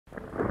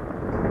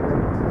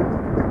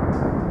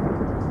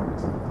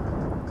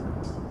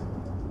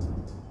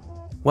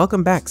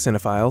Welcome back,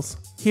 cinephiles.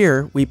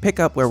 Here, we pick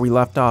up where we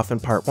left off in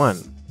part 1.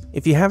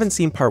 If you haven't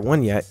seen part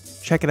 1 yet,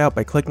 check it out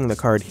by clicking the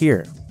card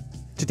here.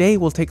 Today,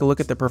 we'll take a look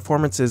at the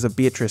performances of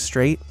Beatrice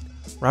Straight,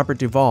 Robert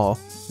Duvall,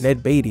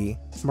 Ned Beatty,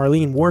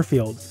 Marlene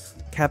Warfield,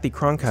 Kathy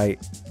Cronkite,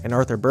 and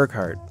Arthur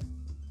Burghardt.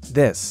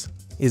 This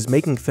is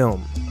Making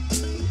Film.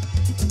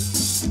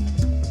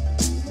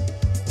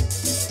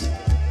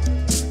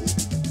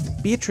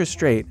 Beatrice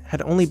Straight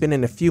had only been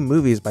in a few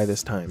movies by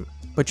this time,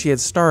 but she had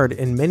starred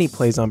in many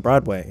plays on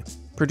Broadway.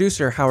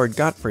 Producer Howard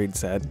Gottfried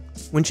said,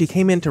 "When she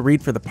came in to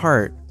read for the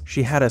part,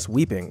 she had us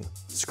weeping."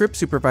 Script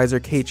supervisor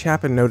Kate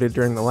Chapin noted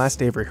during the last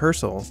day of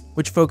rehearsal,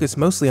 which focused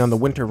mostly on the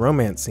winter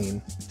romance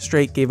scene,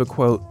 Straight gave a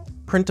quote,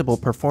 "printable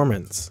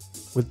performance,"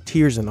 with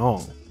tears and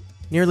all.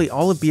 Nearly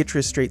all of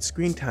Beatrice Straight's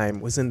screen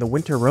time was in the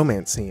winter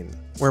romance scene,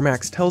 where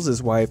Max tells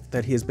his wife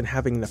that he has been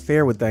having an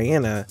affair with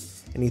Diana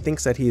and he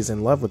thinks that he is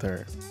in love with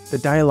her. The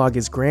dialogue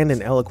is grand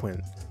and eloquent,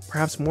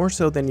 perhaps more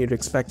so than you'd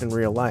expect in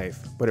real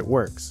life, but it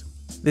works.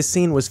 This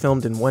scene was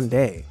filmed in one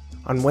day,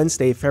 on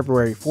Wednesday,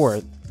 February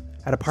 4th,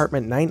 at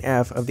apartment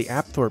 9F of the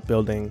Apthorpe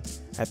building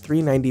at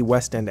 390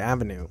 West End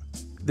Avenue.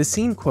 The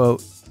scene,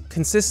 quote,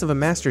 consists of a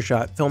master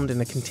shot filmed in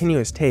a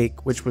continuous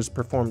take which was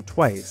performed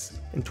twice,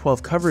 and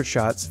 12 coverage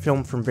shots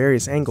filmed from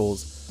various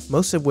angles,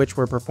 most of which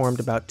were performed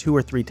about 2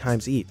 or 3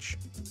 times each.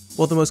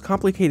 While the most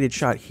complicated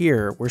shot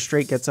here, where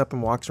Straight gets up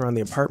and walks around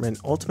the apartment,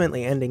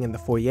 ultimately ending in the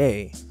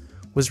foyer,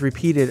 was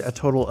repeated a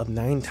total of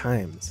 9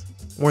 times,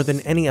 more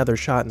than any other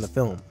shot in the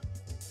film.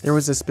 There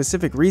was a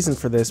specific reason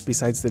for this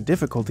besides the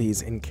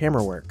difficulties in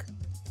camera work.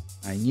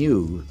 I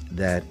knew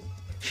that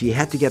she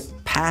had to get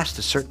past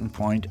a certain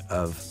point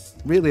of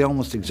really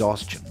almost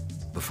exhaustion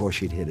before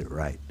she'd hit it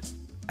right.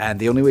 And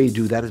the only way you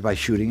do that is by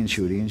shooting and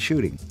shooting and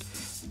shooting.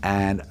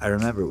 And I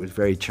remember it was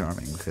very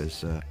charming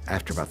because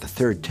after about the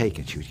 3rd take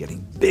and she was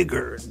getting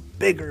bigger and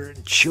bigger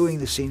and chewing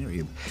the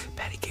scenery,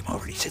 Paddy came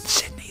over and he said,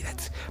 "Sidney,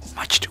 that's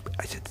much too big."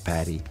 I said,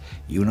 "Paddy,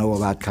 you know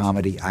about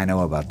comedy, I know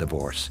about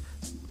divorce.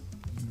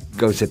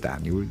 Go sit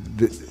down,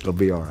 it'll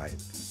be all right."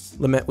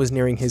 Lumet was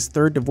nearing his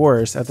 3rd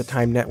divorce at the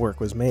time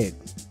Network was made.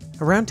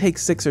 Around take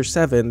 6 or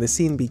 7, the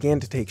scene began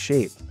to take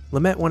shape.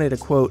 Lumet wanted a,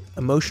 quote,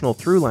 emotional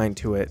through line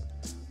to it,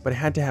 but it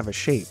had to have a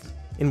shape.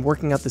 In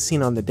working out the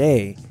scene on the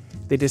day,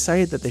 they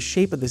decided that the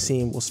shape of the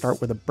scene will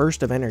start with a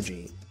burst of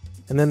energy,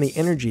 and then the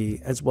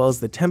energy, as well as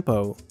the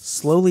tempo,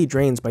 slowly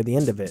drains by the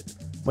end of it,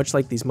 much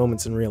like these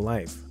moments in real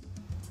life.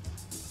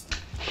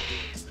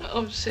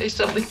 Oh, say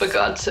something for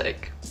God's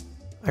sake.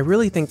 I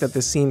really think that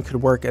this scene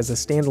could work as a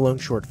standalone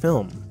short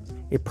film.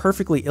 It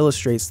perfectly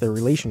illustrates their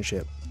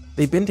relationship.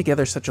 They've been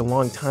together such a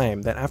long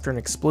time that after an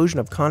explosion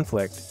of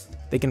conflict,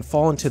 they can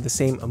fall into the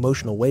same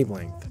emotional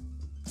wavelength.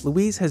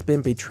 Louise has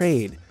been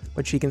betrayed,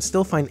 but she can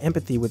still find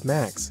empathy with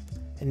Max,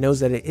 and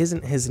knows that it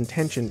isn't his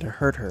intention to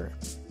hurt her.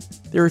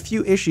 There are a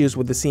few issues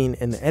with the scene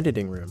in the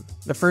editing room.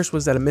 The first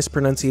was that a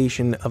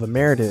mispronunciation of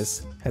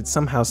emeritus had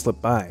somehow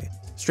slipped by.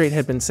 Straight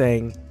had been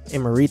saying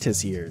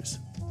emeritus years.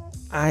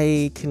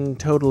 I can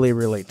totally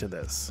relate to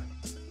this.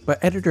 But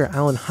editor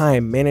Alan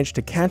Heim managed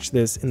to catch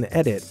this in the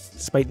edit,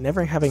 despite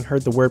never having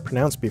heard the word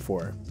pronounced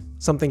before.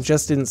 Something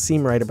just didn't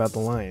seem right about the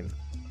line.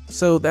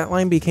 So that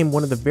line became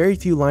one of the very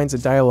few lines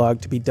of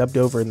dialogue to be dubbed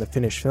over in the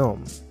finished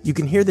film. You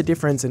can hear the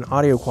difference in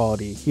audio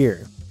quality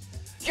here.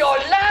 Your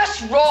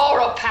last roar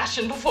of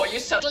passion before you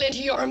settle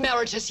into your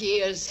emeritus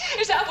years.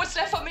 Is that what's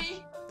left for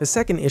me? The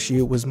second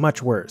issue was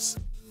much worse.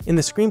 In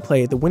the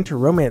screenplay, the winter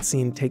romance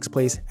scene takes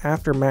place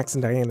after Max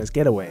and Diana's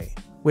getaway,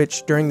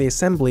 which, during the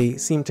assembly,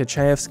 seemed to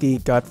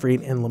Chayefsky,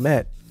 Gottfried, and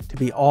Lumet to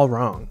be all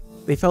wrong.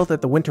 They felt that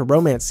the winter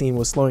romance scene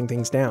was slowing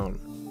things down.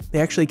 They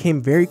actually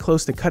came very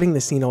close to cutting the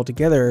scene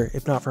altogether,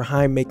 if not for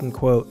Heim making,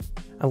 quote,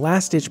 a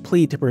last-ditch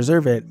plea to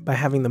preserve it by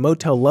having the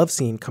motel love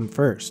scene come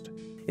first.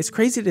 It's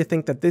crazy to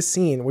think that this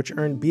scene, which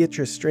earned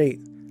Beatrice Straight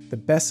the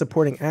Best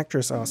Supporting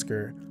Actress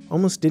Oscar,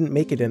 almost didn't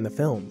make it in the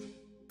film.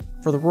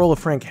 For the role of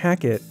Frank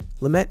Hackett,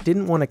 Lumet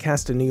didn't want to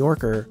cast a New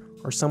Yorker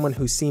or someone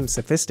who seemed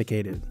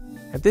sophisticated.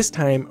 At this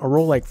time, a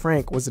role like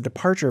Frank was a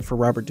departure for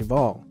Robert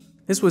Duvall.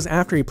 This was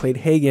after he played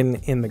Hagen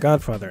in The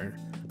Godfather,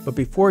 but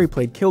before he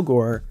played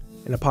Kilgore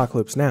in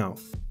Apocalypse Now.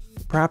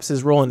 Perhaps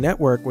his role in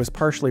Network was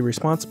partially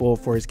responsible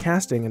for his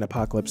casting in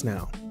Apocalypse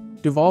Now.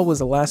 Duvall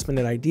was a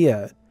last-minute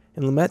idea,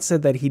 and Lumet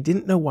said that he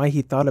didn't know why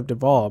he thought of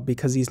Duvall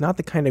because he's not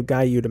the kind of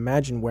guy you'd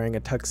imagine wearing a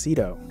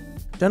tuxedo.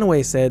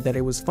 Dunaway said that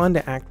it was fun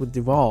to act with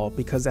Duvall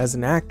because as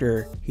an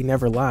actor, he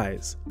never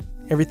lies.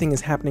 Everything is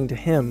happening to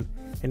him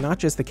and not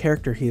just the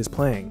character he is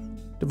playing.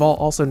 Duvall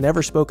also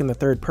never spoke in the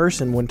third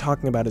person when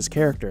talking about his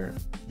character.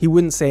 He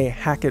wouldn't say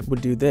Hackett would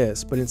do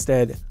this, but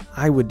instead,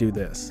 I would do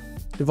this.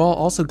 Duvall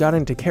also got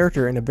into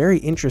character in a very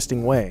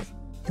interesting way.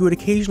 He would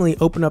occasionally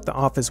open up the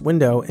office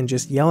window and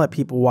just yell at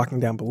people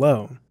walking down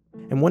below.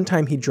 And one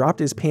time he dropped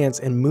his pants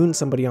and mooned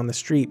somebody on the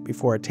street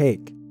before a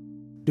take.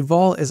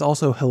 Duvall is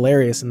also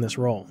hilarious in this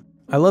role.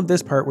 I love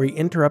this part where he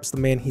interrupts the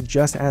man he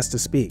just asked to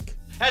speak.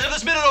 As of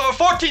this minute, over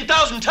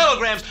 14,000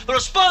 telegrams. The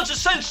response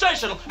is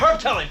sensational. Herb,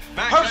 tell him.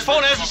 Herb's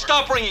phone hasn't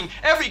stopped ringing.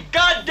 Every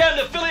goddamn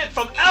affiliate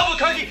from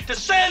Albuquerque to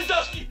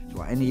Sandusky. So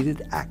I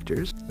needed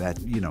actors that,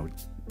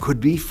 could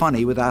be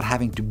funny without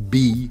having to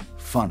be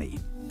funny,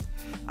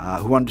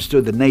 who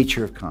understood the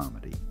nature of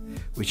comedy,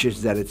 which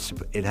is that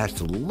it has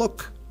to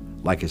look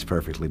like it's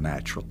perfectly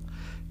natural,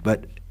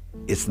 but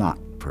it's not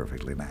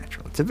perfectly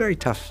natural. It's a very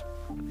tough,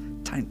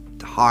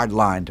 hard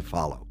line to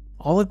follow.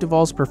 All of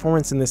Duvall's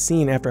performance in this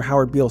scene after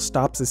Howard Beale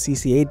stops the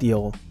CCA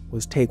deal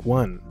was take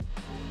one.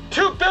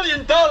 $2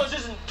 billion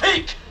isn't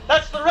peak!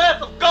 That's the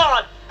wrath of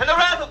God! And the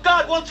wrath of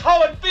God wants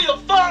Howard Beale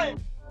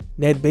fined!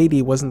 Ned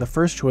Beatty wasn't the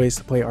first choice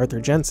to play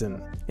Arthur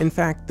Jensen. In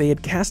fact, they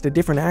had cast a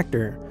different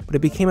actor, but it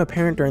became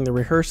apparent during the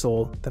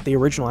rehearsal that the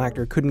original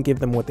actor couldn't give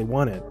them what they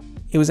wanted.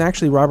 It was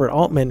actually Robert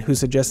Altman who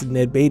suggested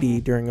Ned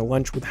Beatty during a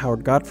lunch with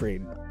Howard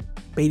Gottfried.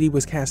 Beatty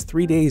was cast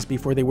 3 days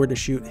before they were to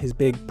shoot his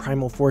big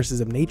Primal Forces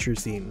of Nature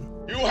scene.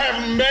 You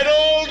have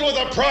meddled with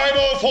the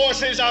primal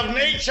forces of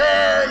nature,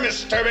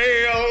 Mr.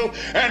 Beale,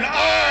 and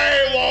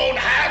I won't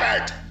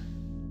have it!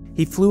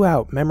 He flew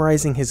out,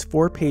 memorizing his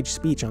 4-page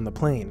speech on the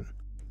plane.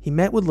 He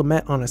met with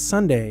Lumet on a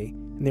Sunday,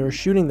 and they were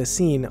shooting the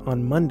scene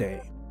on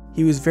Monday.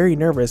 He was very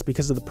nervous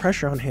because of the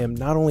pressure on him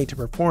not only to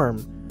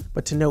perform,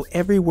 but to know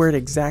every word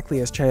exactly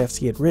as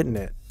Chayefsky had written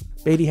it.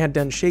 Beatty had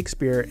done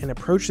Shakespeare and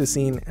approached the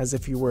scene as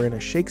if you were in a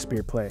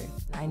Shakespeare play.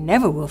 I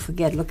never will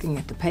forget looking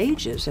at the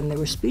pages, and there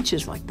were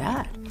speeches like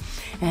that.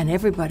 And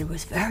everybody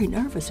was very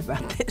nervous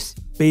about this.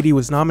 Beatty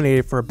was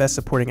nominated for a Best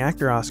Supporting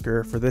Actor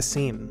Oscar for this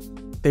scene.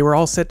 They were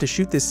all set to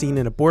shoot this scene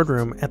in a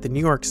boardroom at the New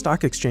York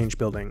Stock Exchange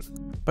building,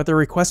 but their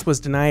request was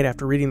denied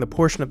after reading the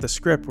portion of the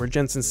script where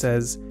Jensen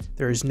says,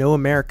 "There is no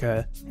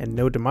America and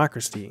no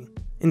democracy.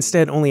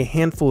 Instead, only a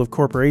handful of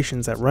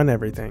corporations that run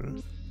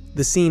everything."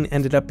 The scene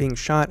ended up being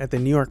shot at the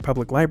New York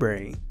Public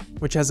Library,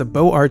 which has a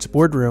Beaux Arts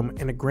boardroom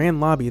and a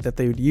grand lobby that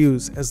they would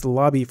use as the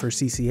lobby for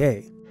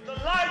CCA. The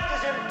light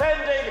is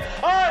impending!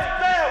 I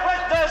bear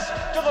witness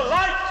to the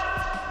light!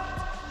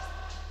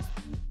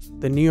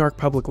 The New York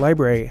Public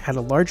Library had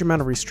a large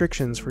amount of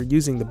restrictions for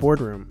using the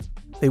boardroom.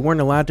 They weren't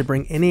allowed to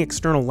bring any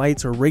external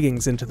lights or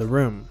riggings into the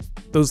room.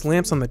 Those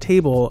lamps on the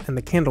table and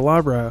the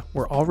candelabra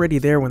were already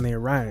there when they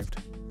arrived.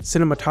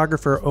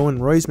 Cinematographer Owen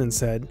Roisman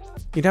said,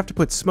 "You'd have to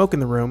put smoke in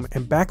the room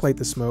and backlight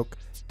the smoke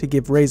to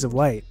give rays of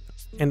light,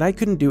 and I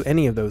couldn't do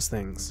any of those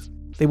things.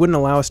 They wouldn't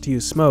allow us to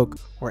use smoke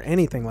or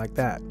anything like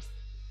that."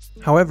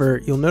 However,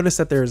 you'll notice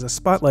that there is a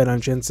spotlight on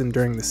Jensen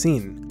during the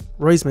scene.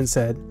 Roisman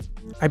said,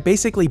 "I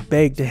basically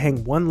begged to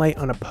hang one light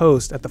on a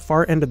post at the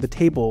far end of the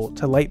table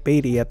to light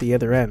Beatty at the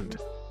other end.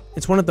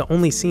 It's one of the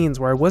only scenes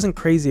where I wasn't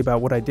crazy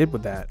about what I did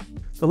with that.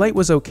 The light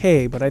was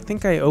okay, but I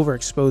think I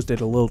overexposed it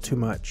a little too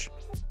much."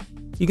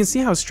 You can see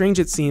how strange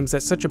it seems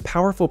that such a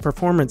powerful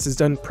performance is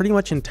done pretty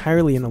much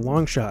entirely in a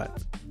long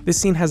shot. This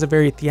scene has a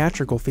very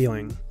theatrical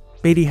feeling.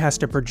 Beatty has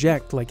to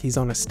project like he's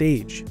on a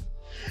stage.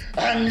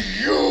 And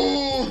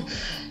you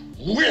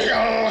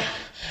will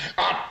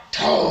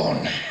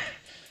atone.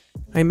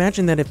 I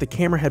imagine that if the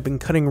camera had been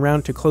cutting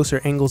around to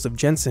closer angles of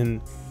Jensen,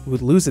 it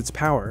would lose its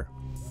power.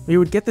 You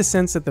would get the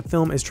sense that the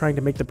film is trying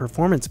to make the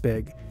performance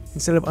big,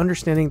 instead of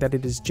understanding that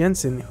it is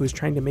Jensen who is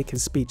trying to make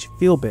his speech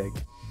feel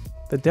big.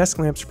 The desk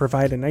lamps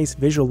provide a nice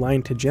visual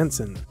line to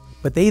Jensen,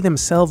 but they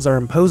themselves are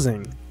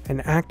imposing,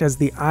 and act as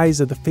the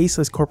eyes of the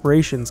faceless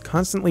corporations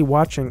constantly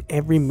watching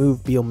every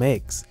move Beale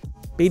makes.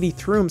 Beatty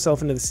threw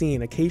himself into the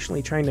scene,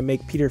 occasionally trying to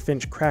make Peter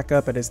Finch crack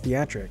up at his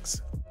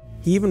theatrics.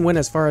 He even went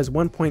as far as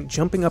one point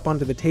jumping up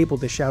onto the table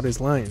to shout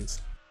his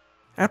lines.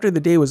 After the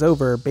day was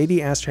over,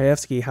 Beatty asked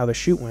Chayefsky how the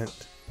shoot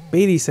went.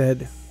 Beatty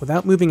said,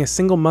 without moving a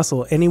single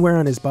muscle anywhere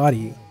on his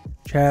body,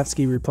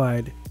 Chayefsky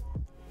replied,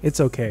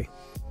 "It's okay."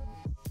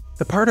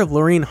 The part of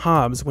Lorraine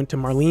Hobbs went to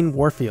Marlene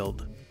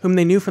Warfield, whom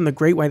they knew from The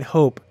Great White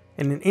Hope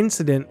and an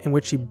incident in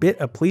which she bit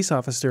a police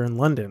officer in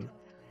London.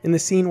 In the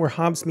scene where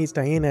Hobbs meets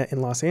Diana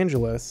in Los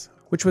Angeles,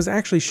 which was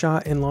actually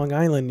shot in Long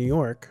Island, New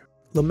York,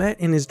 Lumet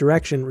in his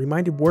direction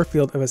reminded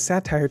Warfield of a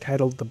satire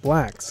titled The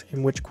Blacks,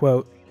 in which,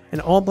 quote, "An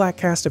all-black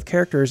cast of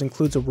characters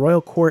includes a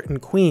royal court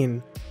and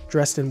queen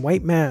dressed in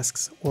white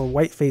masks or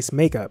white-face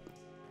makeup."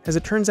 As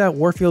it turns out,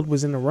 Warfield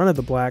was in a run of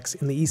the blacks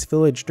in the East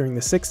Village during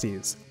the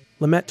 60s.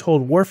 Lumet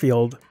told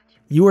Warfield,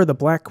 "You are the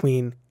black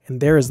queen, and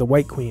there is the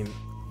white queen."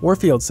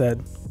 Warfield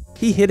said,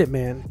 "He hit it,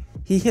 man.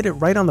 He hit it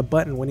right on the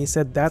button when he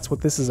said that's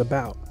what this is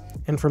about.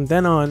 And from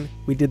then on,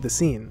 we did the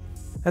scene."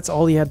 That's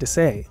all he had to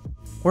say.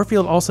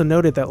 Warfield also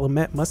noted that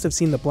Lumet must have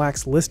seen the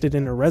blacks listed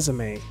in her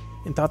resume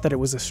and thought that it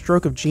was a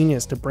stroke of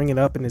genius to bring it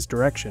up in his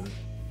direction.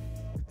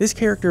 This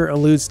character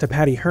alludes to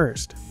Patty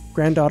Hearst,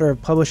 granddaughter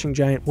of publishing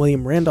giant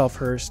William Randolph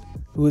Hearst,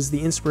 who was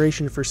the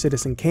inspiration for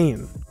Citizen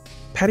Kane.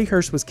 Patty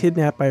Hearst was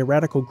kidnapped by a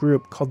radical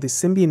group called the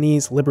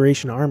Symbionese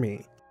Liberation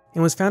Army,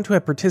 and was found to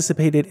have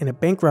participated in a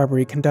bank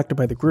robbery conducted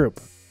by the group.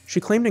 She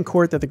claimed in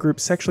court that the group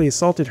sexually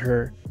assaulted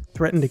her,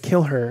 threatened to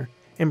kill her,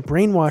 and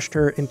brainwashed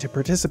her into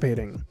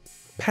participating.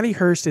 Patty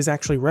Hearst is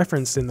actually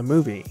referenced in the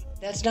movie.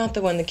 That's not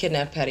the one that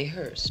kidnapped Patty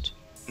Hearst.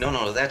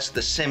 No, that's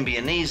the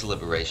Symbionese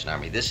Liberation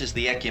Army. This is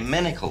the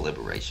Ecumenical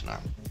Liberation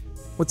Army.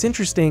 What's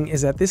interesting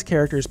is that this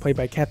character is played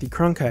by Kathy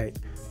Cronkite,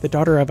 the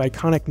daughter of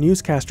iconic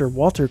newscaster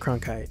Walter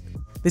Cronkite.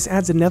 This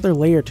adds another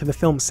layer to the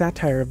film's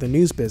satire of the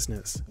news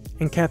business.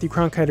 and Kathy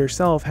Cronkite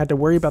herself had to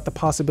worry about the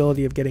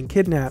possibility of getting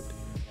kidnapped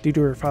due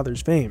to her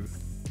father's fame.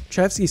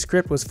 Chayefsky's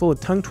script was full of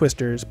tongue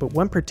twisters, but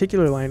one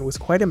particular line was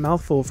quite a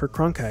mouthful for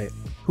Cronkite,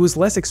 who was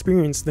less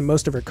experienced than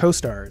most of her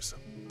co-stars.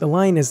 The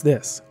line is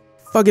this: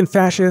 "Fucking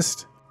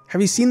fascist.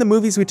 Have you seen the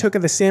movies we took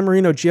of the San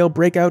Marino jail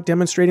breakout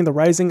demonstrating the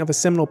rising of a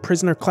Seminole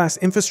prisoner class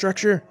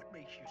infrastructure?"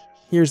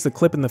 Here's the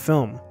clip in the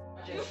film.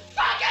 You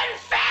fucking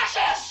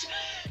fascist!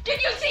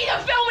 Did you see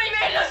the film we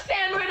made of the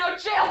San Marino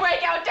jail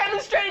breakout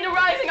demonstrating the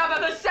rising up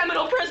of a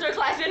Seminole prisoner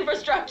class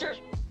infrastructure?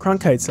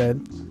 Cronkite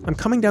said, "I'm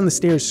coming down the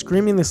stairs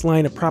screaming this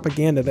line of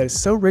propaganda that is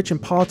so rich in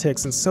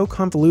politics and so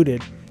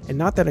convoluted and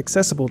not that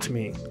accessible to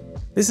me.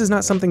 This is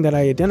not something that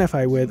I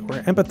identify with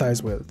or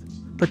empathize with.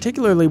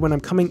 Particularly when I'm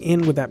coming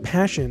in with that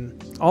passion,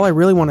 all I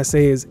really want to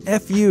say is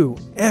F you,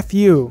 F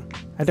you.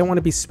 I don't want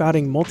to be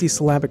spouting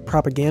multisyllabic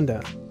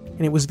propaganda,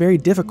 and it was very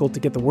difficult to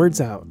get the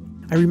words out.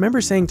 I remember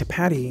saying to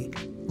Paddy,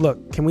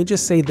 look, can we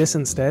just say this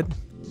instead?"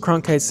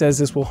 Cronkite says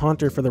this will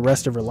haunt her for the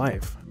rest of her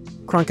life.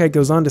 Cronkite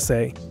goes on to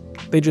say,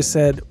 "They just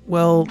said,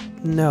 well,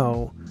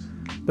 no,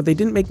 but they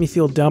didn't make me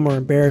feel dumb or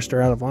embarrassed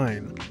or out of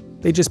line.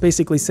 They just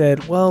basically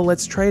said, well,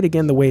 let's try it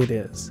again the way it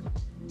is.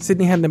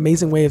 Sidney had an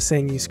amazing way of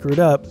saying you screwed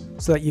up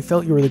so that you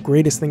felt you were the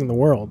greatest thing in the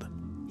world.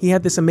 He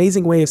had this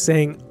amazing way of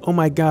saying, oh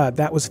my god,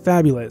 that was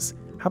fabulous.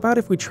 How about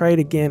if we try it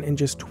again and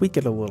just tweak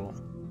it a little?"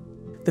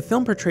 The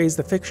film portrays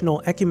the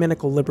fictional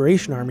ecumenical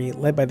liberation army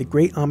led by the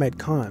great Ahmed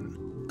Khan.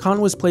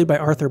 Khan was played by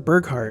Arthur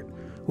Burghardt,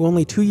 who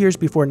only 2 years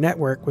before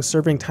Network was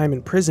serving time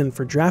in prison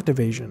for draft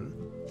evasion.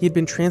 He had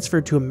been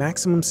transferred to a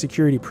maximum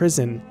security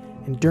prison,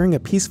 and during a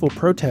peaceful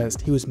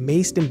protest, he was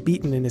maced and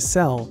beaten in his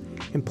cell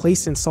and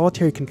placed in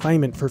solitary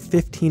confinement for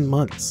 15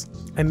 months.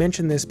 I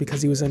mention this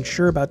because he was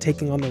unsure about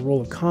taking on the role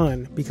of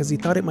Khan because he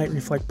thought it might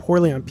reflect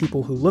poorly on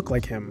people who look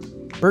like him.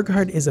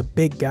 Burghardt is a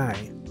big guy.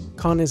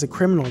 Khan is a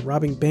criminal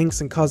robbing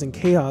banks and causing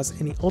chaos,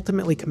 and he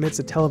ultimately commits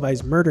a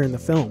televised murder in the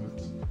film.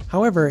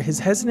 However, his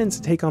hesitance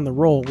to take on the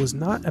role was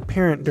not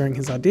apparent during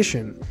his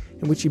audition,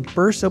 in which he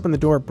burst open the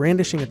door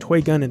brandishing a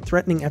toy gun and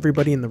threatening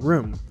everybody in the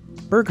room.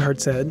 Burghardt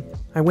said,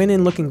 "I went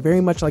in looking very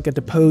much like a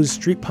deposed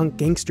street punk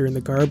gangster in the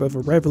garb of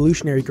a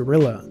revolutionary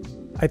guerrilla.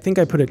 I think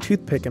I put a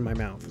toothpick in my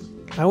mouth.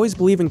 I always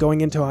believe in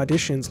going into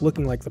auditions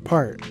looking like the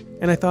part,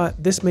 and I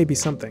thought this may be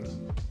something."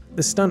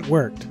 The stunt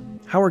worked.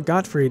 Howard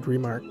Gottfried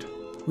remarked,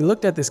 "We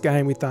looked at this guy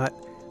and we thought,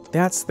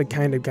 that's the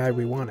kind of guy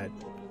we wanted."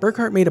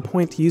 Burghardt made a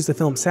point to use the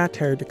film's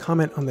satire to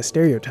comment on the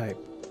stereotype.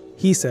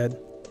 He said,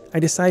 "I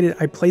decided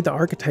I played the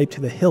archetype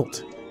to the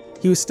hilt."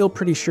 He was still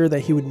pretty sure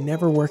that he would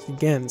never work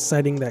again,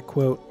 citing that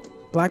quote,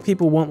 "Black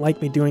people won't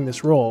like me doing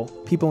this role,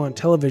 people on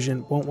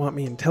television won't want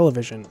me in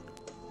television."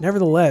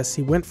 Nevertheless,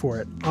 he went for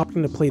it,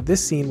 opting to play this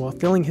scene while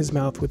filling his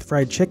mouth with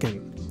fried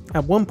chicken.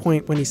 At one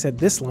point when he said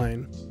this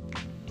line,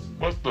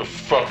 What the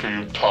fuck are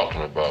you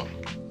talking about?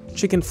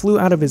 chicken flew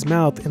out of his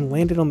mouth and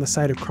landed on the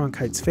side of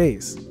Cronkite's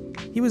face.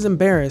 He was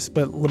embarrassed,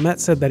 but Lumet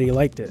said that he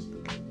liked it.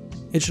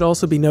 It should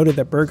also be noted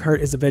that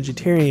Burghardt is a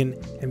vegetarian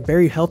and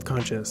very health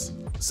conscious,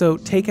 so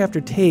take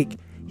after take,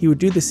 he would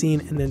do the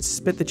scene and then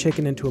spit the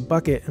chicken into a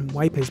bucket and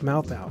wipe his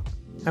mouth out.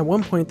 At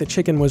one point, the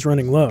chicken was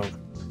running low,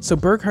 so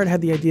Burghardt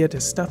had the idea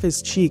to stuff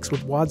his cheeks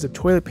with wads of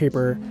toilet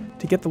paper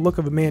to get the look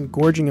of a man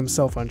gorging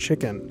himself on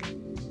chicken.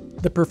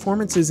 The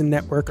performances in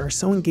Network are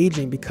so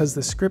engaging because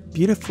the script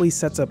beautifully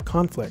sets up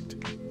conflict.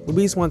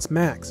 Louise wants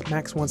Max,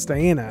 Max wants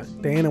Diana,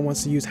 Diana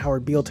wants to use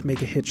Howard Beale to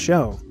make a hit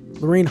show.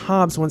 Lorraine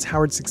Hobbs wants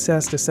Howard's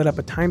success to set up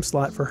a time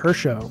slot for her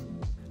show.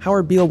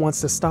 Howard Beale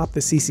wants to stop the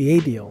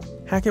CCA deal.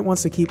 Hackett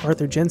wants to keep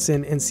Arthur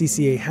Jensen and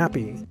CCA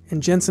happy,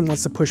 and Jensen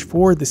wants to push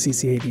forward the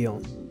CCA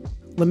deal.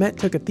 Lumet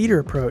took a theater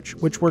approach,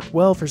 which worked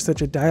well for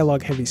such a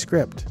dialogue-heavy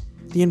script.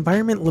 The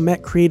environment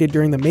Lumet created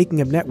during the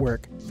making of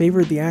Network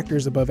favored the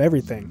actors above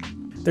everything.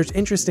 There's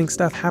interesting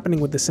stuff happening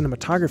with the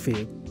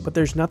cinematography, but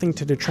there's nothing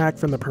to detract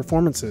from the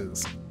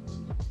performances.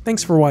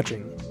 Thanks for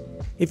watching.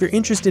 If you're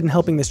interested in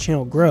helping this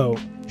channel grow,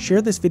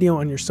 share this video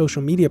on your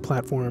social media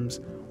platforms,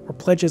 or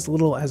pledge as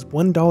little as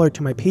 $1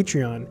 to my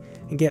Patreon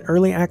and get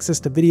early access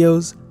to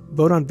videos,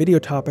 vote on video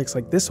topics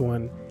like this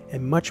one,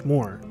 and much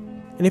more.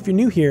 And if you're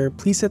new here,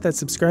 please hit that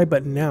subscribe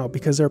button now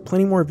because there are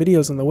plenty more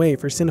videos on the way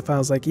for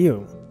cinephiles like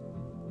you.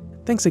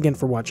 Thanks again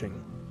for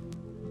watching.